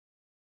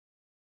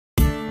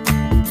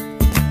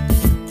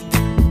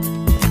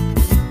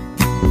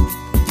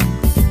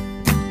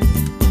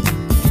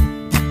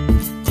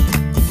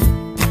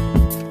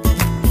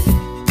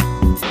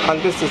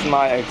And this is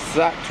my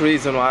exact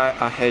reason why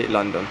I hate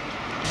London.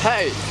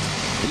 Hey,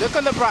 look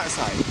on the bright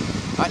side.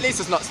 At least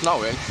it's not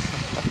snowing.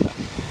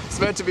 It's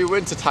meant to be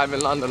winter time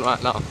in London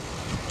right now.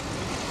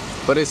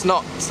 But it's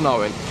not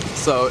snowing.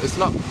 So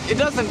it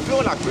doesn't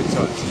feel like winter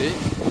actually.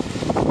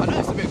 I know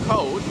it's a bit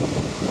cold,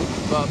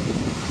 but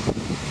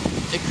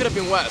it could have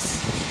been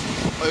worse.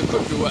 Or it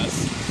could be worse.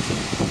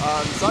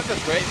 So I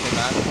just rate it,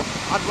 man.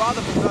 I'd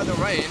rather prefer the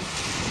rain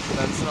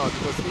than snow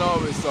because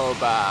snow is so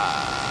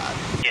bad.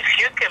 If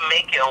you can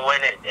make it on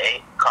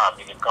Wednesday, come.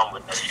 You can come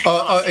with us.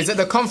 Oh, is it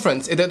the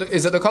conference?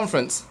 Is it the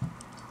conference?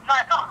 No,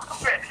 it's not a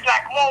conference. It's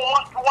like more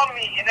one-to-one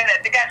meeting, and then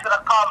the guy's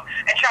gonna come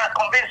and try to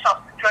convince us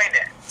to join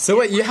it. So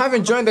wait, you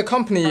haven't joined the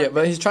company yet,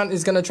 but he's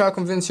gonna try to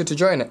convince you to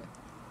join it.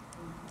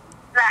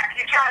 Like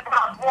he's trying to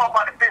tell us more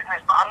about the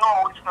business, but I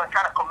know he's gonna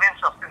try to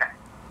convince us, innit?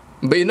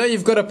 But you know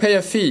you've got to pay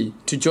a fee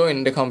to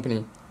join the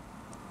company.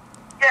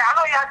 Yeah, I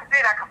know you have to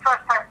pay like a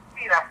first-time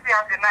fee, like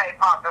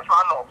 £390. That's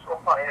what I know so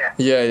far. Yeah.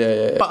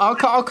 Yeah. But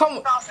I'll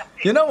come.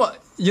 You know what?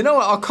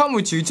 I'll come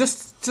with you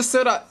just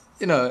so that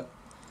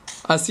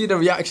I see the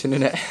reaction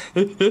in it.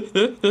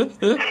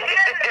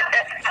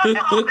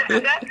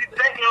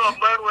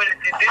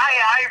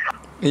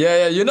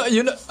 Yeah. You know.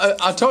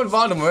 I told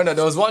Valdemar that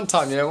there was one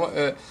time,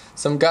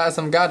 some guy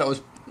that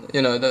was,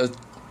 that was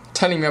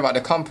telling me about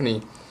the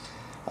company,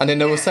 and then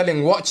they were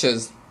selling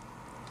watches.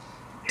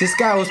 This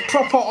guy was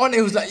proper on it.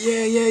 He was like,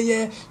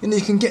 yeah.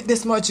 You can get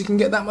this much, you can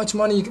get that much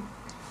money.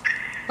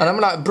 And I'm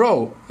like,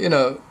 bro,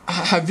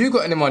 have you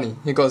got any money?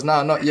 He goes,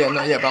 nah, not yet,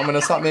 but I'm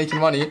gonna start making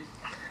money.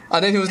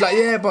 And then he was like,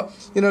 yeah, but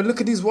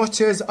look at these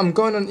watches. I'm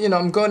going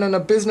on a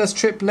business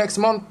trip next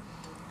month.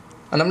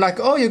 And I'm like,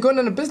 oh, you're going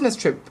on a business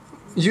trip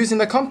using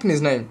the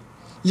company's name?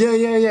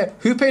 Yeah.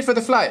 Who paid for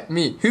the flight?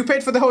 Me. Who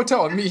paid for the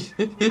hotel? Me.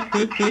 Man,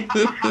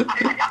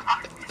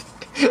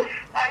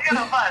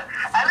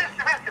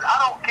 listen, I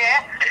don't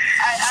care.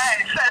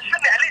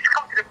 Sunday, at least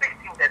come to the big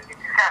team then if you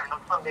can on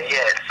Sunday.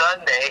 Yeah,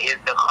 Sunday is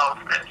the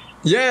conference.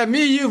 Yeah,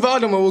 me, you,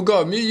 Valdemar will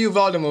go.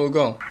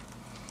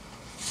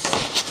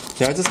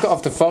 Yeah, I just got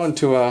off the phone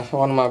to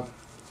one of my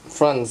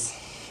friends,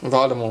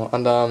 Valdemar,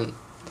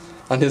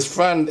 and his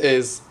friend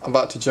is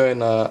about to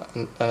join a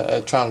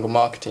triangle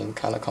marketing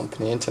kind of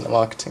company, internet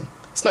marketing.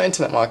 It's not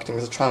internet marketing,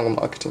 it's a triangle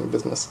marketing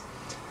business.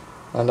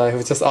 And he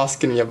was just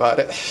asking me about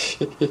it.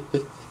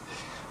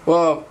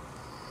 Well,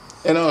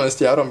 in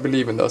honesty, I don't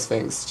believe in those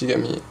things. Do you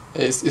get me?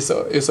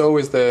 It's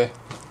always the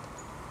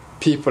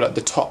people at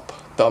the top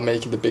that are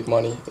making the big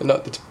money,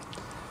 not the.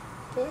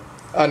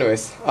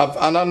 Anyways,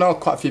 I know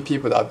quite a few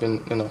people that have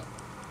been,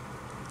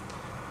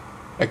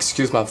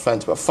 excuse my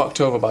French, but fucked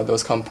over by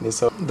those companies.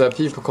 So there are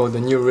people called the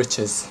new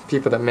riches,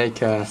 people that make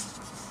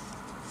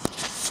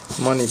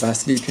money by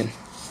sleeping.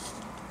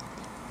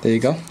 There you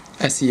go,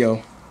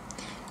 SEO.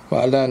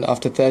 What I learned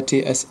after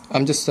 30,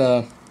 I'm just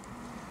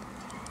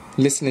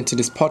listening to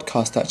this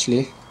podcast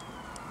actually,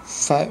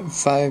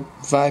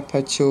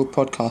 Viperchill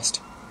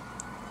podcast.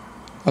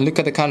 And look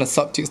at the kind of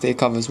subjects they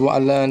covers. What I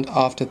learned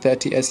after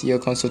 30 SEO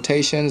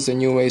consultations, the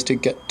new ways to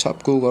get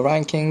top Google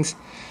rankings.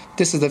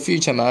 This is the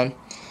future, man.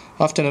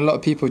 Often a lot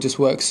of people just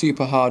work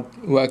super hard,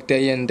 work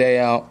day in, day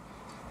out,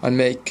 and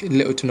make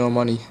little to no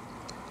money.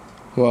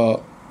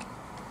 Well,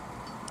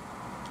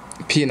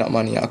 peanut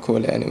money, I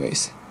call it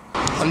anyways.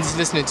 I'm just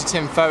listening to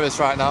Tim Ferriss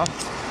right now,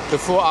 the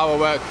 4-hour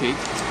work week.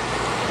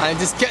 And it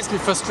just gets me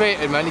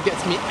frustrated, man. It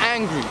gets me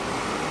angry.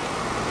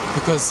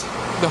 Because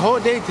the whole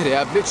day today,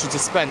 I've literally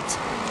just spent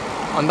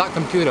on that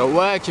computer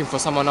working for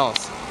someone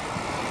else,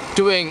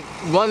 doing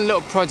one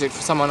little project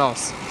for someone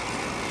else.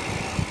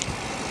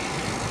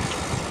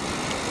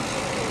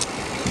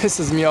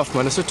 Pisses me off,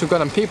 man. It's such a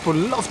good, and people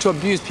love to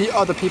abuse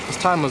other people's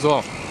time as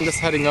well. I'm just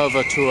heading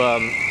over to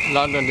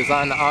London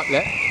Designer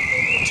Outlet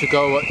to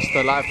go watch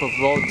the life of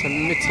Walter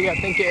Mitty, I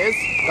think it is.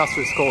 That's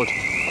what it's called.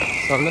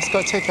 So let's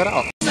go check it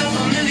out.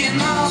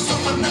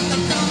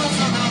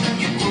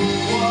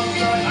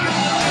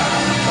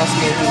 That's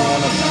me doing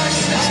on a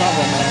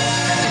travel, man.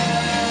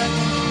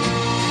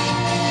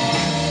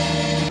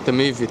 The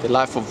movie, The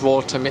Life of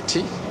Walter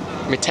Mitty.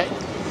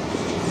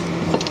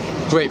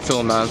 Great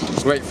film, man.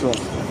 Great film. I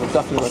would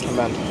definitely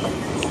recommend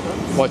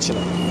watching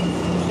it.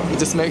 It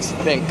just makes you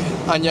think.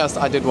 And yes,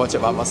 I did watch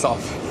it by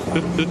myself.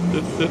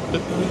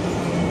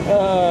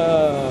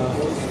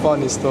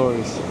 Funny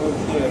stories.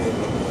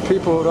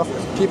 People would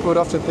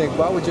often think,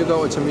 why would you go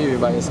watch a movie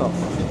by yourself?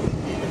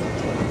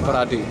 But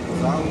I do.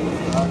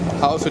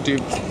 I also do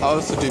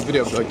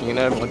video blogging, and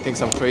everyone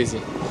thinks I'm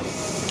crazy.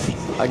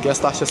 I guess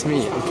that's just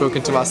me. I'm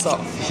talking to myself.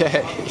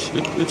 Yeah.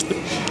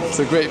 It's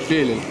a great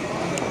feeling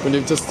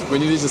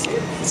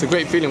it's a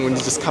great feeling when you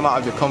just come out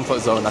of your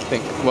comfort zone, I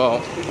think. Well,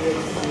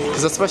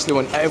 because especially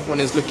when everyone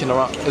is looking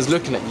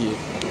at you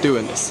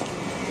doing this.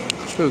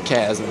 Who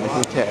cares, man?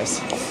 Who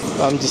cares?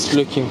 I'm just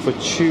looking for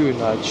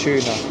tuna.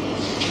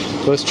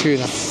 Where's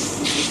tuna?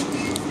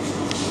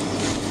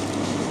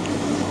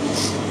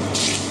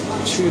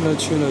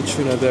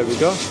 Tuna, there we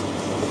go.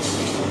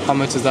 How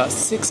much is that?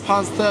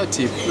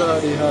 £6.30.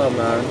 Bloody hell,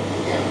 man.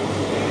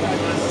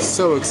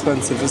 So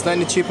expensive. Is there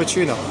any cheaper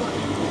tuna?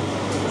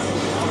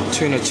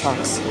 Tuna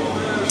chunks.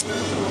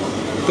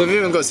 They've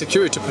even got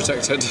security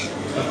protected.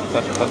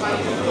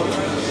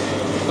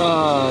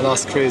 Ah,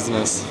 that's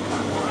craziness.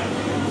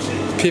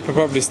 People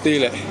probably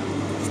steal it.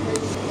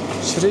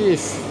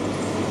 Sharif,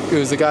 he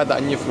was a guy that I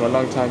knew for a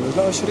long time. He was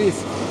like, oh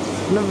Sharif,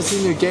 I've never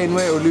seen you gain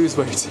weight or lose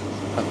weight.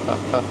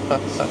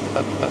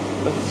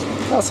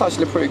 That's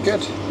actually pretty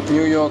good.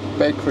 New York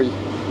bakery.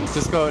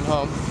 Just going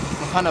home.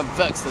 I'm kind of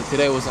vexed that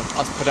today wasn't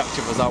as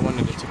productive as I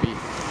wanted it to be.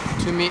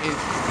 Two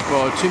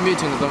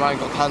meetings of mine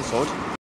got cancelled.